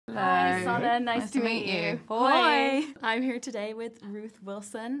Sana, nice to meet you. Hoi. I'm here today with Ruth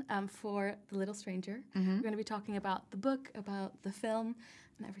Wilson for The Little Stranger. We're going to be talking about the book, about the film,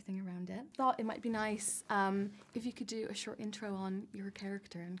 and everything around it. Thought it might be nice if you could do a short intro on your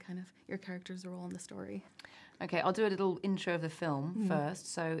character and kind of your character's role in the story. Okay, I'll do a little intro of the film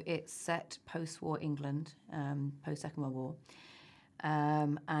first. So it's set post-war England, post-Second World War,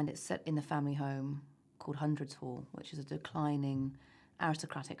 and it's set in the family home called Hundreds Hall, which is a declining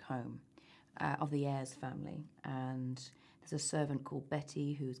aristocratic home of the Eyres family. And there's a servant called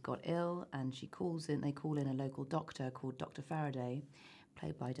Betty who's got ill, and they call in a local doctor called Dr. Faraday,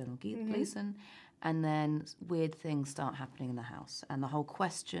 played by Donald Gleeson, and then weird things start happening in the house. And the whole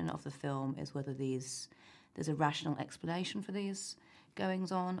question of the film is whether there's a rational explanation for these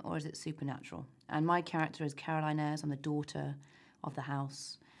goings on, or is it supernatural? And my character is Caroline Eyres. I'm the daughter of the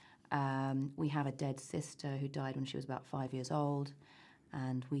house. We have a dead sister who died when she was about 5 years old,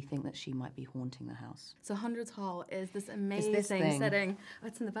 and we think that she might be haunting the house. So Hundreds Hall is this amazing setting. Oh,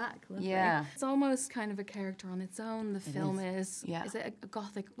 it's in the back. Lovely. Yeah. It's almost kind of a character on its own. The film is Yeah. Is it a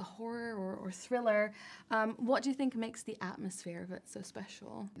Gothic horror or thriller? What do you think makes the atmosphere of it so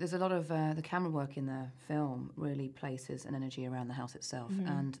special? There's a lot of the camera work in the film really places an energy around the house itself,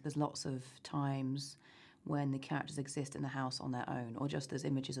 and there's lots of times when the characters exist in the house on their own, or just as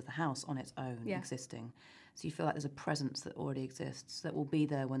images of the house on its own existing. So you feel like there's a presence that already exists that will be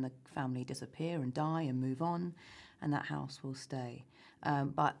there when the family disappear and die and move on, and that house will stay.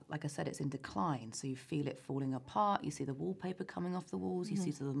 But like I said, it's in decline, so you feel it falling apart. You see the wallpaper coming off the walls. You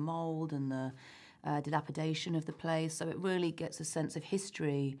see the mould and the dilapidation of the place. So it really gets a sense of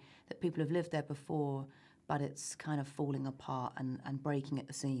history that people have lived there before, but it's kind of falling apart and breaking at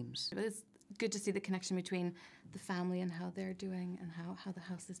the seams. But it's good to see the connection between the family and how they're doing and how the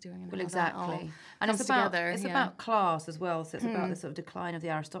house is doing. And well, how exactly. That all and it's about together. It's about class as well. So it's about the sort of decline of the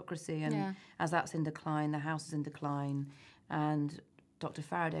aristocracy, and as that's in decline, the house is in decline, and Dr.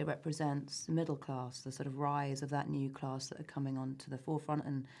 Faraday represents the middle class, the sort of rise of that new class that are coming on to the forefront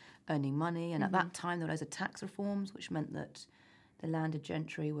and earning money. And at that time, there were loads of tax reforms, which meant that the landed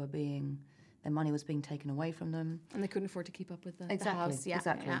gentry were their money was being taken away from them. And they couldn't afford to keep up with the house.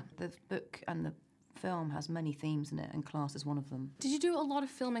 Exactly. Yeah. The book and the film has many themes in it, and class is one of them. Did you do a lot of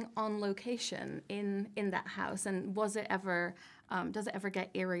filming on location in that house? And was it ever, does it ever get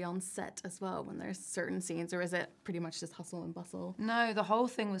eerie on set as well when there's certain scenes, or is it pretty much just hustle and bustle? No, the whole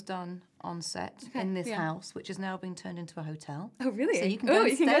thing was done on set in this house, which is now being turned into a hotel. Oh, really? So you can go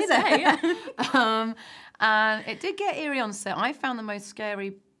and stay there. And it did get eerie on set. I found the most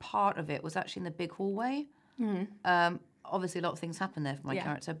scary part of it was actually in the big hallway. Obviously, a lot of things happen there for my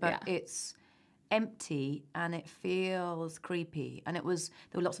character, but it's empty and it feels creepy. And there were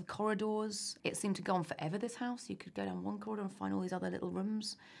lots of corridors. It seemed to go on forever, this house. You could go down one corridor and find all these other little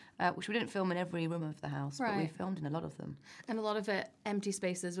rooms, which we didn't film in every room of the house, but we filmed in a lot of them. And a lot of it empty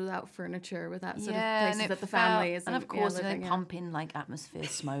spaces without furniture, without sort of places that the family is. And of course, they pump in like atmosphere,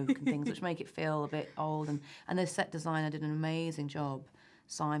 smoke and things, which make it feel a bit old. And the set designer did an amazing job.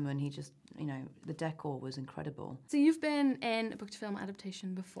 Simon, he just, the decor was incredible. So you've been in a book-to-film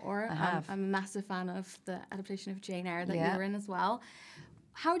adaptation before. I have. I'm a massive fan of the adaptation of Jane Eyre that you were in as well.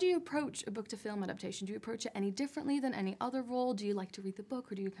 How do you approach a book-to-film adaptation? Do you approach it any differently than any other role? Do you like to read the book,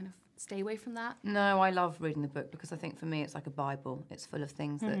 or do you kind of stay away from that? No, I love reading the book because I think for me it's like a Bible. It's full of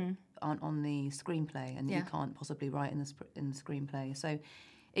things that aren't on the screenplay and you can't possibly write in the screenplay. So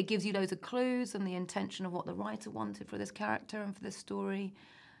it gives you loads of clues and the intention of what the writer wanted for this character and for this story.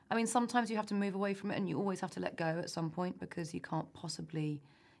 I mean, sometimes you have to move away from it, and you always have to let go at some point because you can't possibly,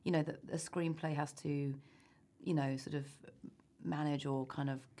 the screenplay has to, sort of manage or kind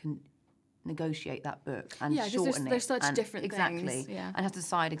of negotiate that book and shorten it. There's such different things. Yeah. And has to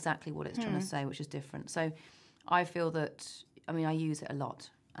decide exactly what it's trying to say, which is different. So I feel that, I use it a lot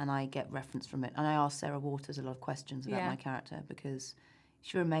and I get reference from it. And I ask Sarah Waters a lot of questions about my character because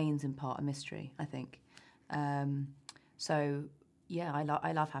she remains in part a mystery, I think. So, yeah,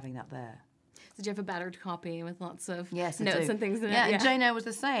 I love having that there. Did you have a battered copy with lots of notes and things in it? Yeah, and Jane Eyre was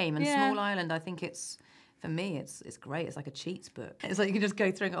the same. And Small Island, I think for me, it's great. It's like a cheats book. It's like you can just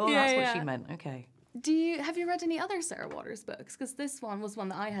go through and go, that's what she meant. Okay. Have you read any other Sarah Waters books? Because this one was one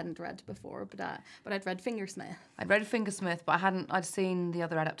that I hadn't read before, but I'd read Fingersmith. I'd read Fingersmith, but I'd seen the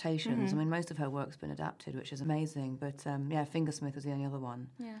other adaptations. I mean, most of her work's been adapted, which is amazing. But Fingersmith was the only other one.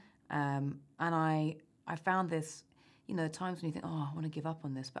 Yeah. And I found this, times when you think, I want to give up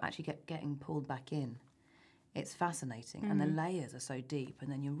on this, but actually getting pulled back in. It's fascinating, and the layers are so deep,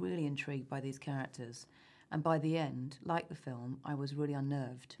 and then you're really intrigued by these characters. And by the end, like the film, I was really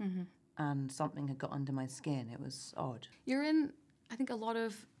unnerved. And something had got under my skin. It was odd. You're in, I think, a lot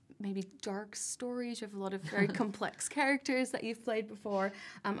of maybe dark stories. You have a lot of very complex characters that you've played before.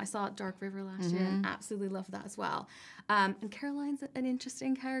 I saw Dark River last year and absolutely loved that as well. And Caroline's an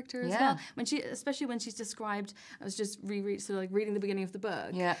interesting character as well. Especially when she's described, I was just reading the beginning of the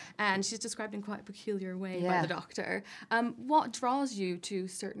book, and she's described in quite a peculiar way by the Doctor. What draws you to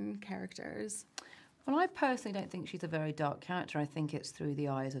certain characters? Well, I personally don't think she's a very dark character. I think it's through the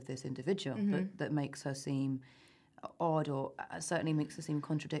eyes of this individual that makes her seem odd, or certainly makes her seem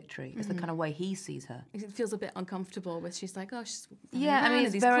contradictory. It's the kind of way he sees her. It feels a bit uncomfortable with, she's like, oh, she's... I mean,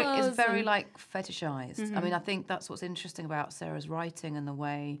 it's very like fetishized. I mean, I think that's what's interesting about Sarah's writing, and the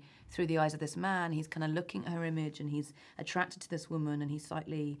way, through the eyes of this man, he's kind of looking at her image and he's attracted to this woman, and he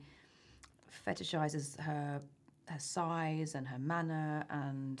slightly fetishizes her size and her manner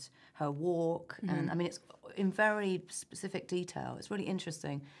and her walk. And I mean, it's in very specific detail. It's really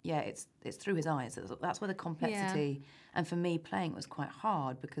interesting. Yeah, it's through his eyes. That's where the complexity, and for me, playing it was quite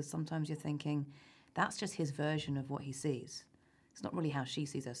hard, because sometimes you're thinking, that's just his version of what he sees. It's not really how she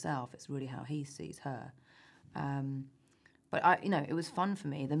sees herself, it's really how he sees her. But it was fun for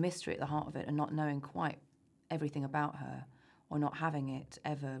me, the mystery at the heart of it, and not knowing quite everything about her, or not having it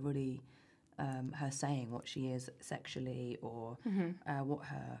ever really her saying what she is sexually, or what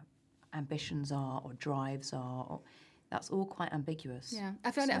her ambitions are or drives are. That's all quite ambiguous. Yeah,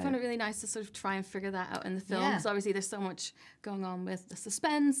 I found it really nice to sort of try and figure that out in the film, because obviously there's so much going on with the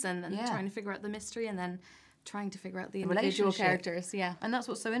suspense and trying to figure out the mystery, and then trying to figure out the individual characters. Yeah, and that's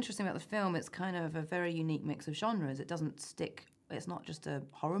what's so interesting about the film. It's kind of a very unique mix of genres. It doesn't stick. It's not just a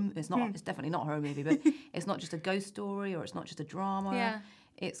horror. It's not. It's definitely not a horror movie, but it's not just a ghost story, or it's not just a drama. Yeah.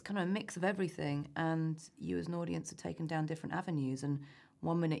 It's kind of a mix of everything, and you as an audience are taken down different avenues. And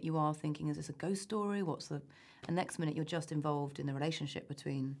one minute you are thinking, is this a ghost story? And next minute you're just involved in the relationship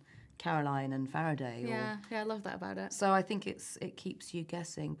between Caroline and Faraday. Yeah, I love that about it. So I think it keeps you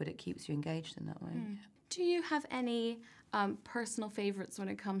guessing, but it keeps you engaged in that way. Do you have any personal favourites when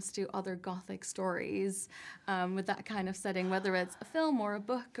it comes to other Gothic stories with that kind of setting, whether it's a film or a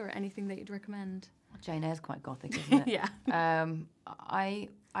book or anything that you'd recommend? Jane Eyre's quite Gothic, isn't it? Yeah. I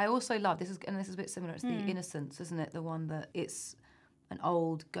also love, this is a bit similar, it's The Innocents, isn't it? The one that it's an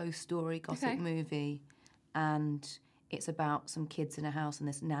old ghost story, Gothic movie, and it's about some kids in a house, and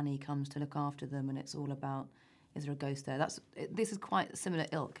this nanny comes to look after them, and it's all about, is there a ghost there? This is quite similar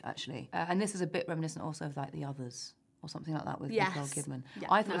ilk, actually. And this is a bit reminiscent also of like The Others, or something like that with Nicole Kidman. Yeah,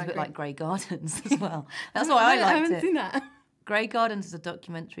 I thought it was a bit like Grey Gardens as well. That's why I liked it. I haven't seen that. Grey Gardens is a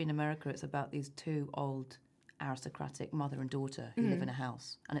documentary in America. It's about these two old aristocratic mother and daughter who live in a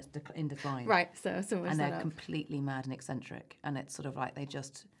house, and it's in decline. Right, so and they're completely mad and eccentric, and it's sort of like they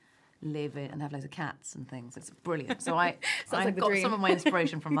just live in and have loads of cats and things. It's brilliant. So I got some of my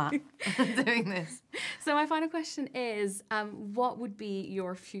inspiration from that, doing this. So my final question is, what would be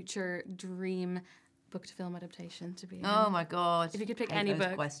your future dream book to film adaptation to be in? Oh my God. If you could pick any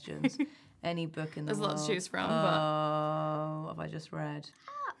book. Questions. Any book in the world. There's lots to choose from. Oh, have I just read?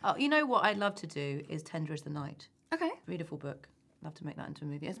 Oh, you know what I'd love to do is Tender is the Night. Okay. Beautiful book. Love to make that into a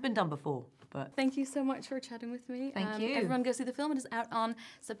movie. It's been done before, but... Thank you so much for chatting with me. Thank you. Everyone go see the film. It is out on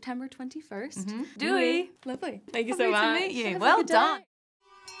September 21st. Do we? Lovely. Thank you so much. Lovely to meet you. Well done.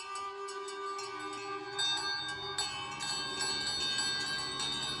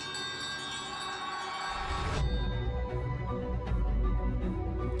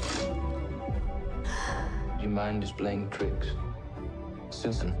 Your mind is playing tricks.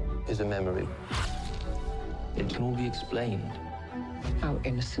 Susan is a memory. It can all be explained. How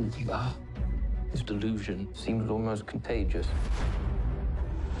innocent you are. This delusion seems almost contagious.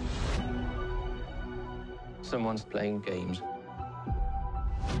 Someone's playing games.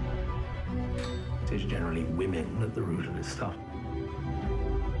 It is generally women at the root of this stuff.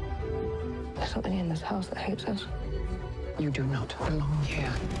 There's something in this house that hates us. You do not belong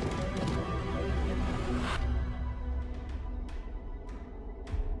here.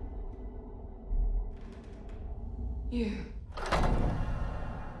 You